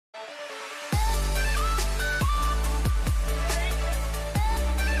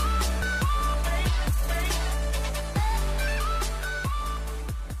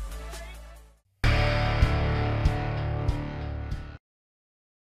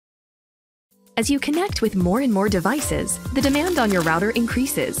As you connect with more and more devices, the demand on your router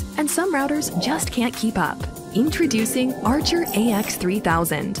increases, and some routers just can't keep up. Introducing Archer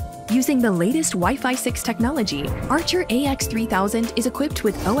AX3000. Using the latest Wi-Fi 6 technology, Archer AX3000 is equipped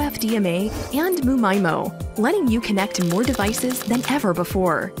with OFDMA and MU-MIMO, letting you connect to more devices than ever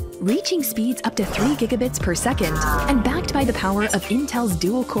before. Reaching speeds up to 3 gigabits per second and backed by the power of Intel's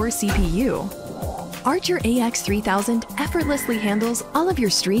dual-core CPU. Archer AX3000 effortlessly handles all of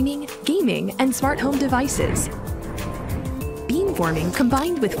your streaming, gaming, and smart home devices. Beamforming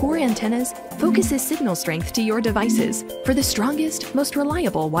combined with 4 antennas focuses signal strength to your devices for the strongest, most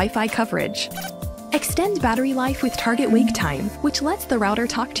reliable Wi-Fi coverage. Extend battery life with target wake time, which lets the router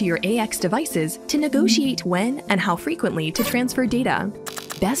talk to your AX devices to negotiate when and how frequently to transfer data.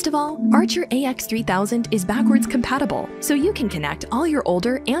 Best of all, Archer AX3000 is backwards compatible, so you can connect all your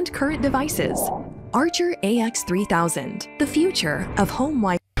older and current devices. Archer AX3000, the future of home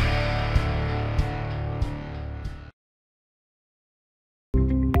Wi-Fi.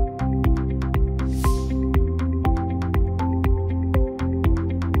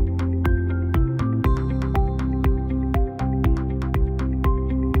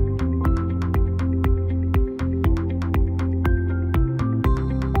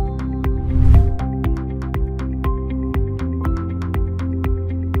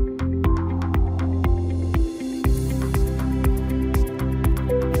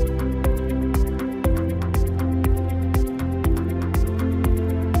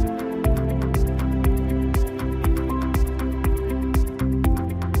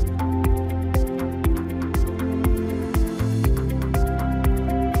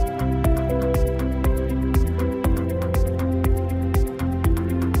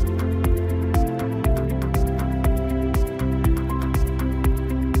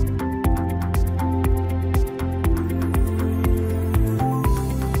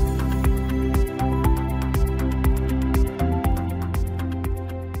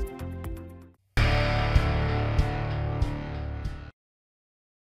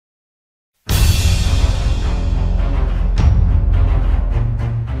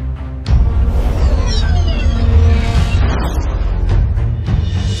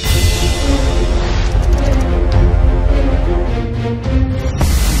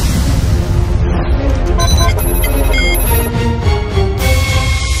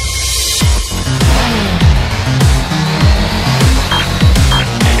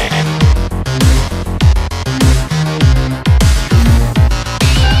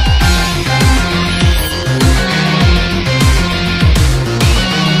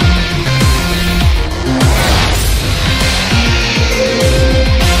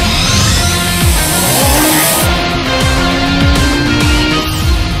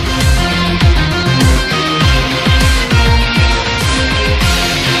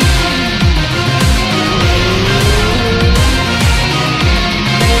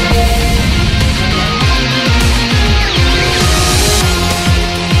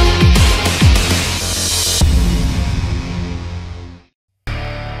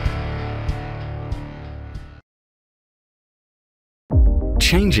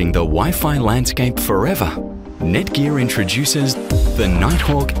 Changing the Wi-Fi landscape forever, NETGEAR introduces the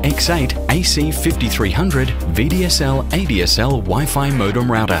Nighthawk X8 AC5300 VDSL/ADSL Wi-Fi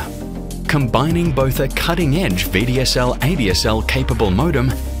modem router. Combining both a cutting-edge VDSL/ADSL capable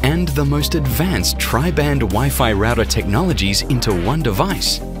modem and the most advanced tri-band Wi-Fi router technologies into one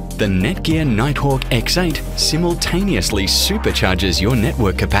device, the NETGEAR Nighthawk X8 simultaneously supercharges your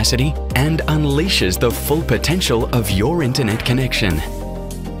network capacity and unleashes the full potential of your internet connection.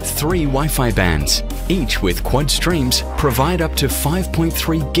 3 Wi-Fi bands, each with quad streams, provide up to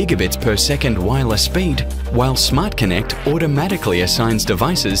 5.3 gigabits per second wireless speed, while Smart Connect automatically assigns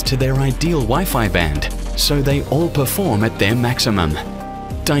devices to their ideal Wi-Fi band, so they all perform at their maximum.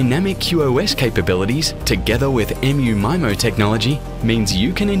 Dynamic QoS capabilities, together with MU-MIMO technology, means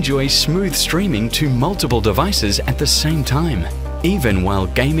you can enjoy smooth streaming to multiple devices at the same time, even while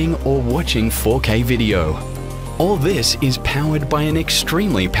gaming or watching 4K video. All this is powered by an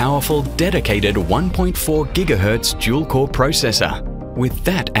extremely powerful dedicated 1.4 GHz dual-core processor. With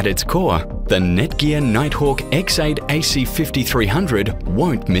that at its core, the NETGEAR Nighthawk X8 AC5300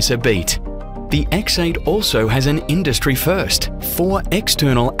 won't miss a beat. The X8 also has an industry first, 4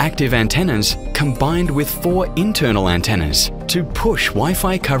 external active antennas combined with 4 internal antennas to push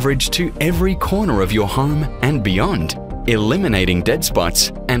Wi-Fi coverage to every corner of your home and beyond, eliminating dead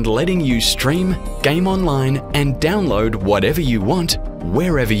spots and letting you stream, game online, and download whatever you want,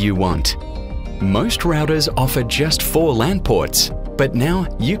 wherever you want. Most routers offer just 4 LAN ports, but now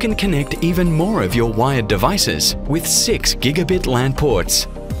you can connect even more of your wired devices with 6 gigabit LAN ports.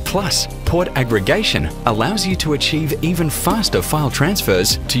 Plus, port aggregation allows you to achieve even faster file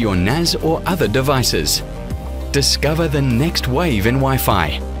transfers to your NAS or other devices. Discover the next wave in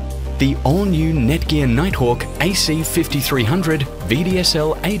Wi-Fi. The all-new NETGEAR Nighthawk AC5300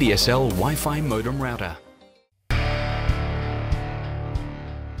 VDSL ADSL Wi-Fi modem router.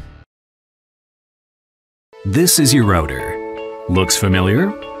 This is your router. Looks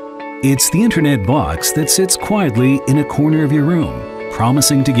familiar? It's the internet box that sits quietly in a corner of your room,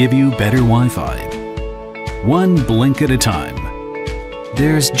 promising to give you better Wi-Fi. One blink at a time.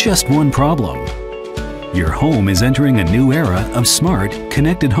 There's just one problem. Your home is entering a new era of smart,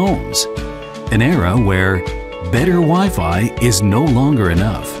 connected homes. An era where better Wi-Fi is no longer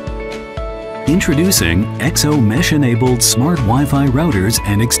enough. Introducing EXO mesh-enabled smart Wi-Fi routers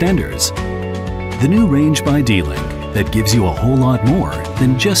and extenders. The new range by D-Link that gives you a whole lot more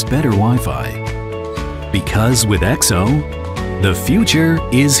than just better Wi-Fi. Because with EXO, the future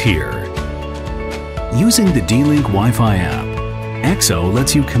is here. Using the D-Link Wi-Fi app, EXO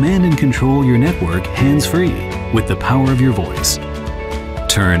lets you command and control your network hands-free with the power of your voice.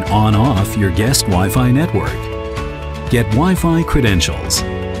 Turn on/off your guest Wi-Fi network. Get Wi-Fi credentials.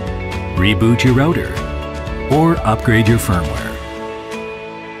 Reboot your router or upgrade your firmware.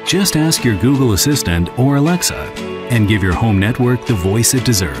 Just ask your Google Assistant or Alexa and give your home network the voice it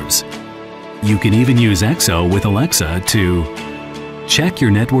deserves. You can even use EXO with Alexa to check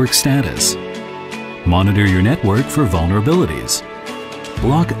your network status, monitor your network for vulnerabilities,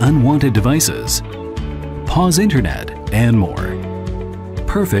 block unwanted devices, pause internet, and more.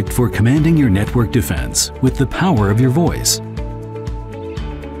 Perfect for commanding your network defense with the power of your voice.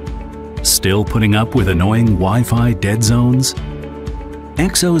 Still putting up with annoying Wi-Fi dead zones?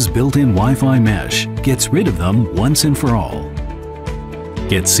 EXO's built-in Wi-Fi mesh gets rid of them once and for all.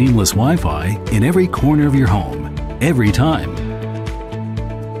 Get seamless Wi-Fi in every corner of your home, every time.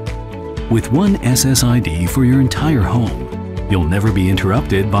 With one SSID for your entire home, you'll never be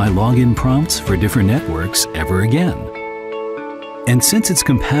interrupted by login prompts for different networks ever again. And since it's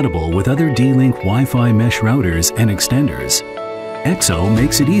compatible with other D-Link Wi-Fi mesh routers and extenders, EXO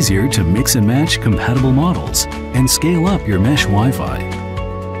makes it easier to mix and match compatible models and scale up your mesh Wi-Fi.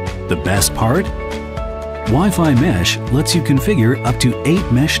 The best part? Wi-Fi Mesh lets you configure up to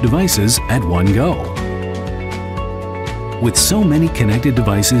 8 mesh devices at one go. With so many connected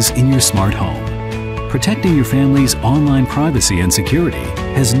devices in your smart home, protecting your family's online privacy and security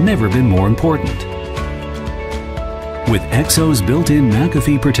has never been more important. With EXO's built-in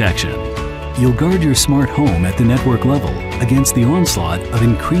McAfee protection, you'll guard your smart home at the network level against the onslaught of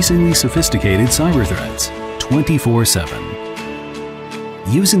increasingly sophisticated cyber threats 24/7.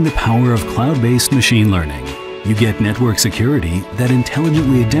 Using the power of cloud-based machine learning, you get network security that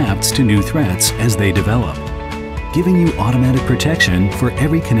intelligently adapts to new threats as they develop, giving you automatic protection for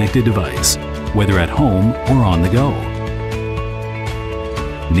every connected device, whether at home or on the go.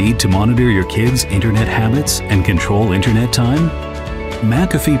 Need to monitor your kids' internet habits and control internet time?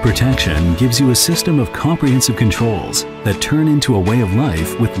 McAfee Protection gives you a system of comprehensive controls that turn into a way of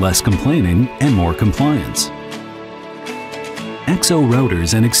life with less complaining and more compliance. EXO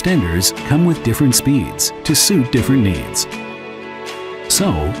routers and extenders come with different speeds to suit different needs.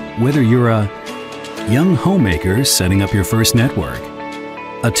 So, whether you're a young homemaker setting up your first network,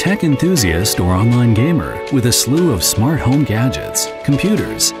 a tech enthusiast or online gamer with a slew of smart home gadgets,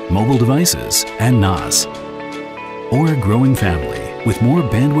 computers, mobile devices, and NAS, or a growing family with more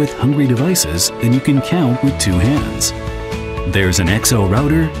bandwidth-hungry devices than you can count with two hands, there's an EXO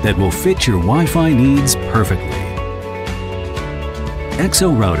router that will fit your Wi-Fi needs perfectly.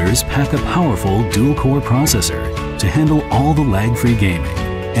 EXO routers pack a powerful dual-core processor to handle all the lag-free gaming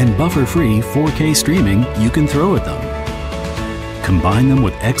and buffer-free 4K streaming you can throw at them. Combine them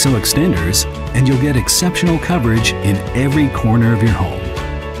with EXO extenders and you'll get exceptional coverage in every corner of your home.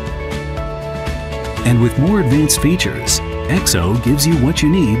 And with more advanced features, EXO gives you what you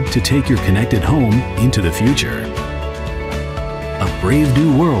need to take your connected home into the future. A brave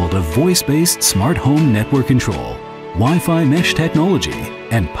new world of voice-based smart home network control, Wi-Fi mesh technology,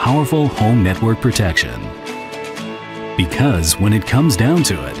 and powerful home network protection. Because when it comes down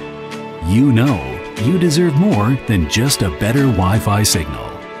to it, you know you deserve more than just a better Wi-Fi signal.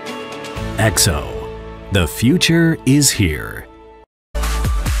 EXO, the future is here.